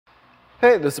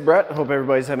Hey, this is Brett. Hope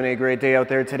everybody's having a great day out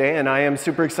there today, and I am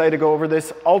super excited to go over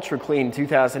this ultra clean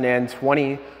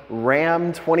 2020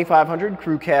 Ram 2500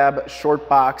 Crew Cab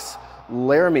Shortbox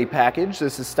Laramie package.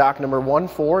 This is stock number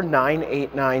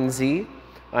 14989Z.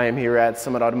 I am here at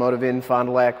Summit Automotive in Fond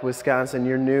du Lac, Wisconsin,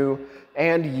 your new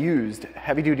and used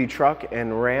heavy-duty truck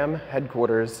and Ram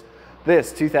headquarters.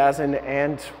 This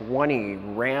 2020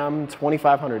 Ram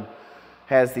 2500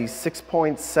 has the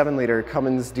 6.7 liter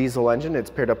Cummins diesel engine. It's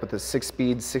paired up with a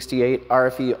 6-speed 68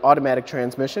 RFE automatic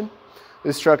transmission.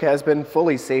 This truck has been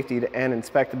fully safetied and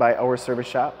inspected by our service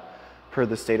shop per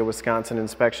the state of Wisconsin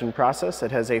inspection process.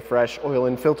 It has a fresh oil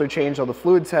and filter change. All the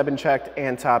fluids have been checked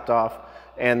and topped off,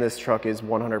 and this truck is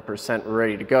 100%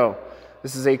 ready to go.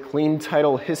 This is a clean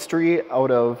title history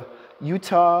out of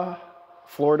Utah,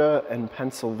 Florida, and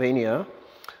Pennsylvania.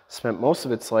 Spent most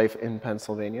of its life in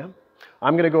Pennsylvania.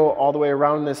 I'm going to go all the way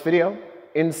around this video,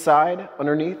 inside,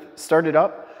 underneath, start it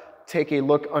up, take a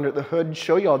look under the hood,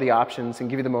 show you all the options, and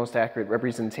give you the most accurate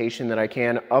representation that I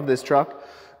can of this truck.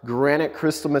 Granite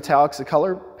Crystal Metallic's the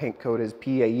color, paint code is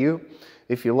PAU.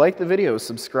 If you like the video,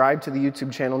 subscribe to the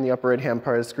YouTube channel in the upper right-hand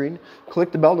part of the screen,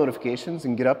 click the bell notifications,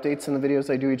 and get updates on the videos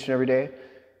I do each and every day,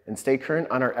 and stay current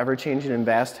on our ever-changing and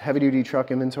vast heavy-duty truck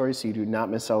inventory so you do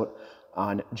not miss out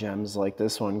on gems like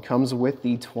this one. Comes with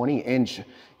the 20-inch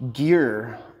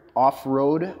gear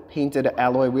off-road painted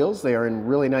alloy wheels. They are in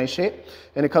really nice shape,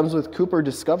 and it comes with Cooper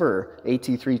Discover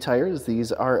AT3 tires.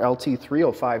 These are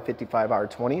LT305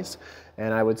 55R20s,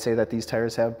 and I would say that these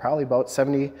tires have probably about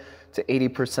 70 to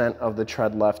 80% of the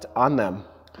tread left on them.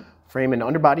 Frame and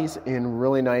underbody's in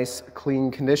really nice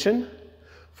clean condition.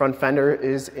 Front fender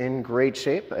is in great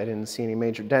shape. I didn't see any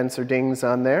major dents or dings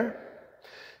on there.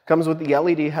 Comes with the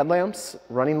LED headlamps,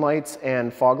 running lights,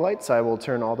 and fog lights. I will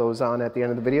turn all those on at the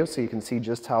end of the video so you can see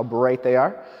just how bright they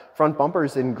are. Front bumper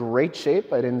is in great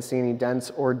shape. I didn't see any dents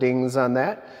or dings on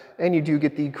that. And you do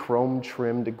get the chrome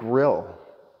trimmed grille.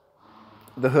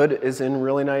 The hood is in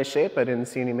really nice shape. I didn't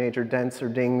see any major dents or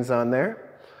dings on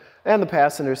there. And the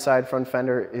passenger side front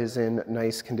fender is in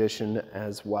nice condition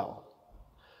as well.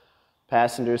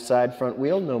 Passenger side front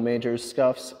wheel, no major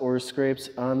scuffs or scrapes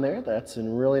on there. That's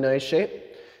in really nice shape.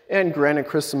 And Granite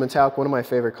Crystal Metallic, one of my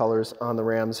favorite colors on the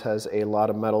Rams, has a lot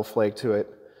of metal flake to it.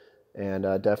 And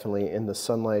definitely in the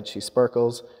sunlight, she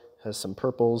sparkles. Has some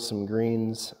purples, some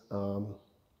greens.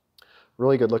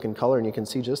 Really good looking color, and you can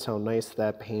see just how nice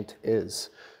that paint is.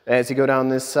 As you go down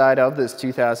this side of this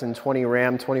 2020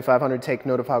 Ram 2500, take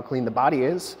note of how clean the body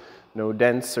is. No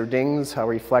dents or dings, how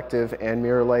reflective and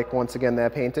mirror-like, once again,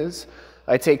 that paint is.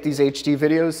 I take these HD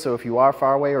videos, so if you are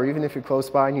far away or even if you're close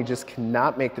by and you just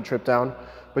cannot make the trip down,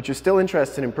 but you're still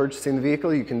interested in purchasing the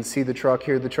vehicle, you can see the truck,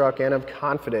 hear the truck, and have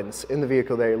confidence in the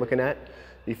vehicle that you're looking at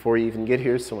before you even get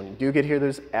here. So when you do get here,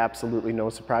 there's absolutely no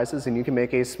surprises, and you can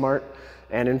make a smart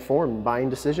and informed buying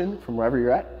decision from wherever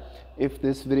you're at. If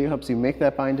this video helps you make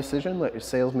that buying decision, let your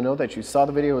salesman know that you saw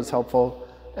the video was helpful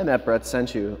and that Brett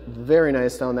sent you. Very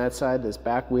nice down that side. This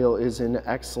back wheel is in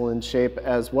excellent shape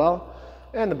as well.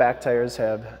 And the back tires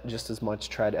have just as much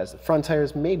tread as the front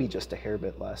tires, maybe just a hair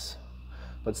bit less,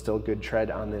 but still good tread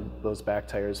on those back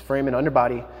tires. Frame and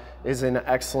underbody is in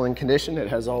excellent condition. It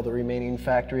has all the remaining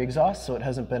factory exhaust, so it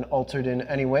hasn't been altered in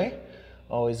any way.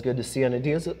 Always good to see on a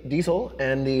diesel.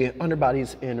 And the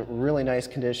underbody's in really nice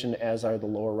condition, as are the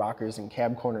lower rockers and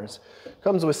cab corners.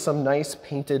 Comes with some nice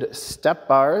painted step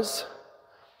bars.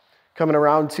 Coming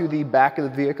around to the back of the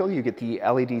vehicle, you get the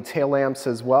LED tail lamps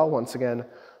as well. Once again,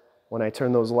 when I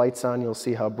turn those lights on, you'll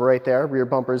see how bright they are. Rear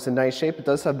bumper's in nice shape. It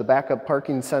does have the backup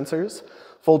parking sensors.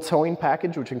 Full towing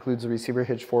package, which includes the receiver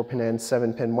hitch, 4-pin and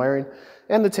 7-pin wiring.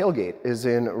 And the tailgate is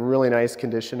in really nice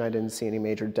condition. I didn't see any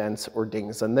major dents or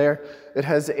dings on there. It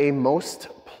has a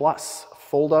Mostplus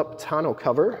fold-up tonneau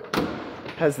cover.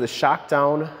 Has the shock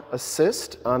down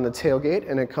assist on the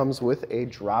tailgate, and it comes with a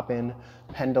drop-in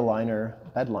Bedliner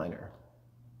bedliner.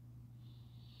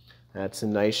 That's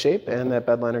in nice shape, and that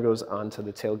bedliner goes onto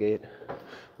the tailgate,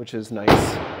 which is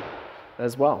nice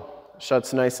as well.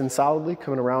 Shuts nice and solidly.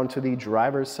 Coming around to the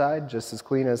driver's side, just as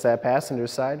clean as that passenger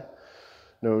side.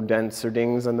 No dents or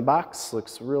dings on the box.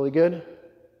 Looks really good.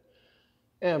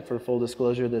 And for full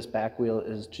disclosure, this back wheel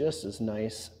is just as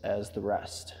nice as the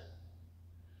rest.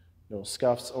 No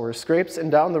scuffs or scrapes.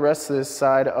 And down the rest of this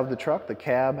side of the truck, the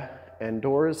cab and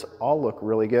doors all look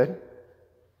really good.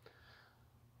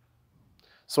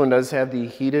 This one does have the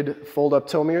heated fold-up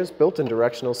tow mirrors, built-in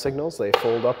directional signals. They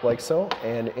fold up like so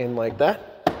and in like that.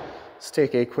 Let's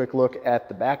take a quick look at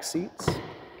the back seats.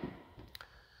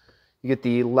 You get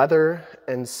the leather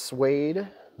and suede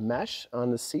mesh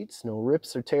on the seats. No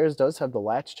rips or tears. Does have the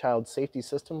Latch child safety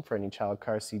system for any child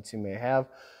car seats you may have.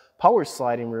 Power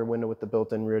sliding rear window with the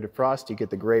built-in rear defrost. You get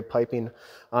the gray piping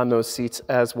on those seats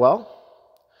as well.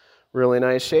 Really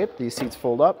nice shape. These seats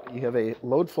fold up. You have a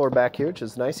load floor back here, which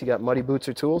is nice. You got muddy boots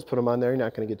or tools, put them on there. You're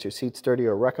not going to get your seats dirty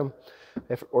or wreck them.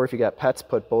 Or if you got pets,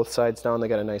 put both sides down. They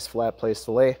got a nice flat place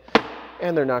to lay,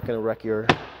 and they're not going to wreck your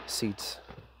seats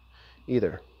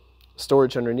either.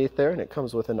 Storage underneath there, and it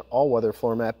comes with an all-weather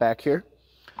floor mat back here.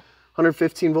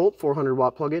 115 volt, 400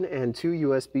 watt plug-in, and 2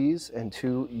 USBs and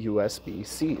 2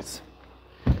 USB-Cs.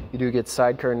 You do get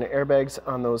side curtain airbags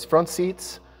on those front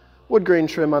seats, wood grain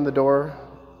trim on the door,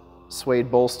 suede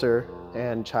bolster,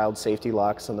 and child safety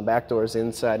locks on the back doors,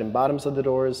 inside and bottoms of the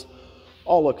doors.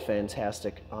 All look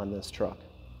fantastic on this truck.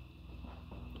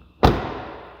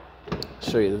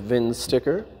 Show you the VIN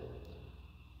sticker.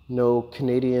 No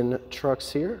Canadian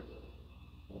trucks here.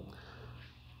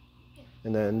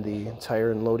 And then the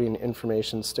tire and loading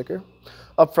information sticker.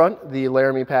 Up front, the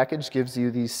Laramie package gives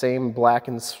you the same black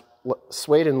and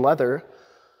suede and leather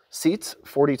seats,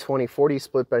 40-20-40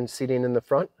 split bench seating in the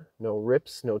front. No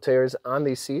rips, no tears on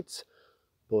these seats.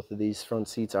 Both of these front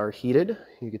seats are heated.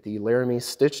 You get the Laramie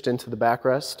stitched into the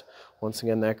backrest. Once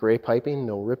again, that gray piping,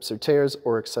 no rips or tears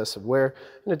or excessive wear,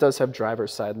 and it does have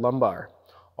driver's side lumbar.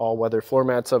 All-weather floor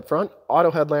mats up front, auto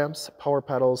headlamps, power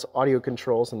pedals, audio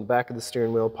controls in the back of the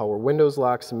steering wheel, power windows,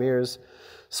 locks, and mirrors,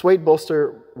 suede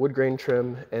bolster, wood grain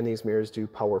trim, and these mirrors do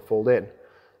power fold in.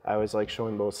 I always like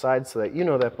showing both sides so that you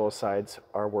know that both sides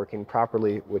are working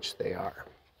properly, which they are.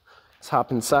 Let's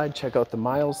hop inside, check out the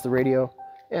miles, the radio,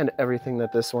 and everything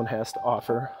that this one has to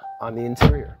offer on the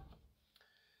interior.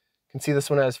 You can see this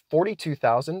one has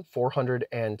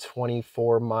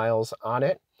 42,424 miles on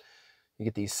it. You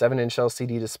get the 7-inch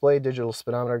LCD display, digital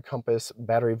speedometer, compass,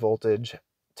 battery voltage,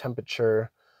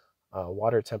 temperature,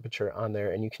 water temperature on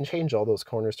there, and you can change all those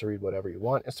corners to read whatever you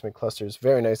want. Instrument cluster is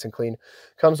very nice and clean.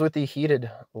 Comes with the heated,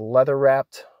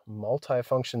 leather-wrapped,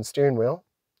 multi-function steering wheel.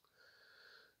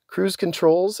 Cruise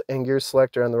controls and gear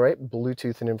selector on the right,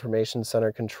 Bluetooth and information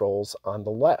center controls on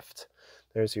the left.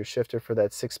 There's your shifter for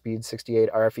that 6-speed 68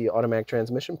 RFE automatic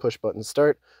transmission, push-button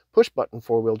start, push-button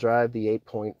 4-wheel drive, the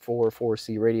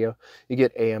 8.44C radio. You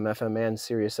get AM, FM, and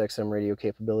Sirius XM radio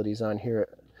capabilities on here.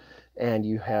 And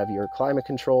you have your climate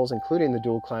controls, including the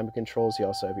dual climate controls. You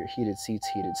also have your heated seats,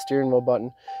 heated steering wheel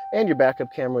button, and your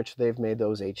backup camera, which they've made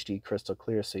those HD crystal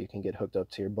clear so you can get hooked up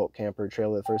to your boat, camper,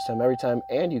 trailer the first time, every time,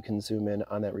 and you can zoom in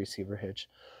on that receiver hitch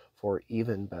for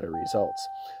even better results.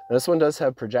 Now, this one does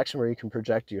have projection where you can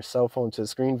project your cell phone to the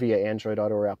screen via Android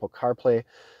Auto or Apple CarPlay.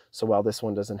 So while this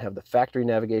one doesn't have the factory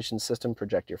navigation system,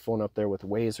 project your phone up there with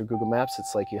Waze or Google Maps.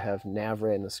 It's like you have nav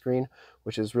right in the screen,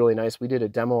 which is really nice. We did a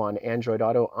demo on Android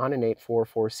Auto on an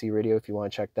 844C radio. If you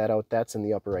want to check that out, that's in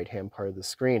the upper right-hand part of the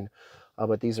screen.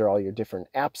 But these are all your different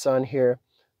apps on here.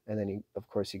 And then, of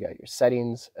course, you got your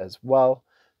settings as well.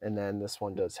 And then this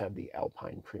one does have the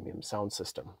Alpine premium sound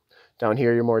system. Down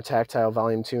here, your more tactile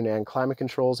volume tune and climate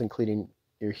controls, including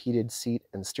your heated seat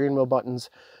and steering wheel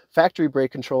buttons, factory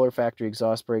brake controller, factory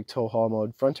exhaust brake, tow haul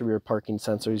mode, front to rear parking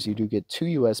sensors. You do get 2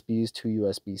 USBs, 2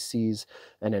 USB-Cs,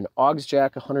 and an aux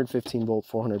jack, 115 volt,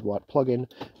 400 watt plug-in.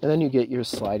 And then you get your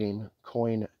sliding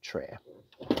coin tray.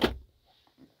 You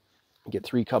get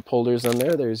 3 cup holders on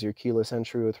there. There's your keyless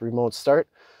entry with remote start.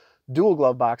 Dual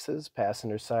glove boxes,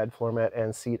 passenger side floor mat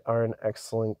and seat are in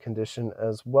excellent condition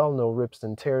as well. No rips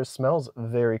and tears. Smells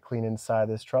very clean inside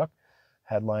this truck.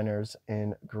 Headliners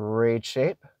in great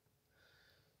shape.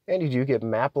 And you do get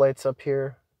map lights up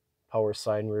here, power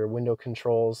side and rear window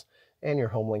controls, and your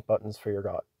home link buttons for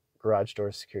your garage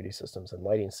door security systems and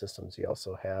lighting systems. You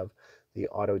also have the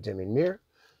auto dimming mirror,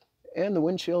 and the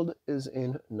windshield is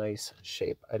in nice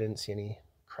shape. I didn't see any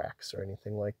cracks or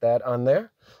anything like that on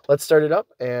there. Let's start it up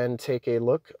and take a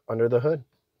look under the hood.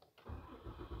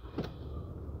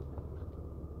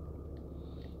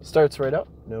 Starts right up,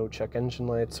 no check engine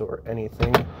lights or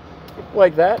anything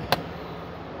like that.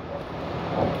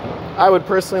 I would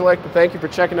personally like to thank you for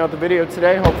checking out the video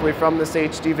today. Hopefully from this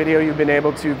HD video you've been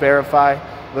able to verify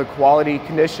the quality,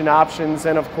 condition options,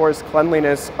 and of course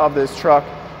cleanliness of this truck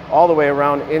all the way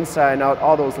around, inside and out.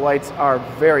 All those lights are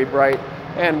very bright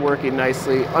and working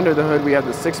nicely. Under the hood we have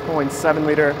the 6.7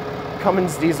 liter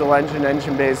Cummins diesel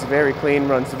engine bay is very clean,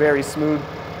 runs very smooth.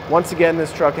 Once again,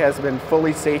 this truck has been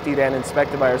fully safetied and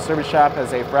inspected by our service shop,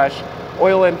 has a fresh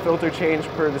oil and filter change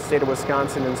per the state of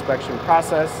Wisconsin inspection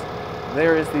process.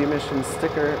 There is the emissions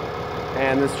sticker,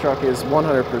 and this truck is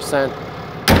 100%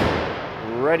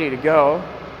 ready to go.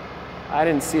 I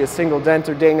didn't see a single dent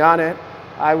or ding on it.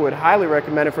 I would highly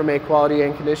recommend it from a quality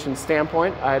and condition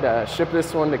standpoint. I'd ship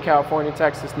this one to California,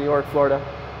 Texas, New York, Florida.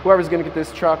 Whoever's going to get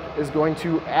this truck is going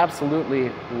to absolutely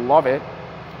love it.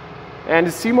 And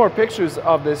to see more pictures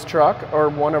of this truck or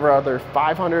one of our other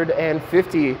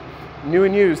 550 new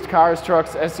and used cars,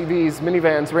 trucks, SUVs,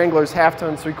 minivans, Wranglers, half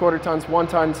tons, 3/4 tons, 1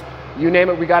 tons, you name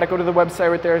it, we got to go to the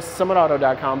website right there,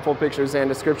 summitauto.com. Full pictures and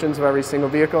descriptions of every single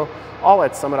vehicle, all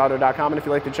at summitauto.com. And if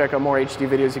you'd like to check out more HD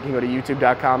videos, you can go to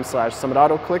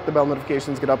youtube.com/summitauto. Click the bell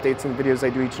notifications, get updates on the videos I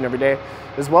do each and every day,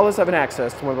 as well as having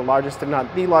access to one of the largest, if not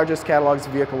the largest, catalogs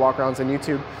of vehicle walkarounds on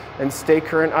YouTube. And stay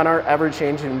current on our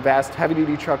ever-changing and vast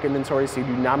heavy-duty truck inventory so you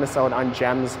do not miss out on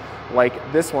gems like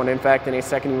this one. In fact, in a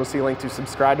second, you will see a link to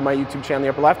subscribe to my YouTube channel in the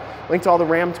upper left, link to all the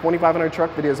Ram 2500 truck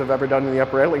videos I've ever done in the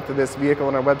upper right, link to this vehicle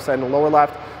on our website in the lower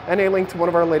left, and a link to one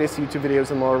of our latest YouTube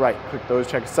videos in the lower right. Click those,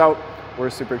 check us out.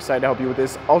 We're super excited to help you with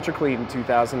this ultra clean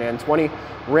 2020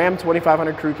 Ram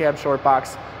 2500 Crew Cab Short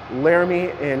Box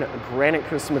Laramie in Granite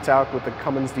Crystal Metallic with the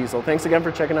Cummins diesel. Thanks again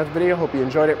for checking out the video. Hope you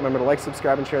enjoyed it. Remember to like,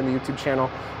 subscribe, and share on the YouTube channel.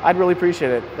 I'd really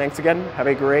appreciate it. Thanks again. Have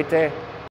a great day.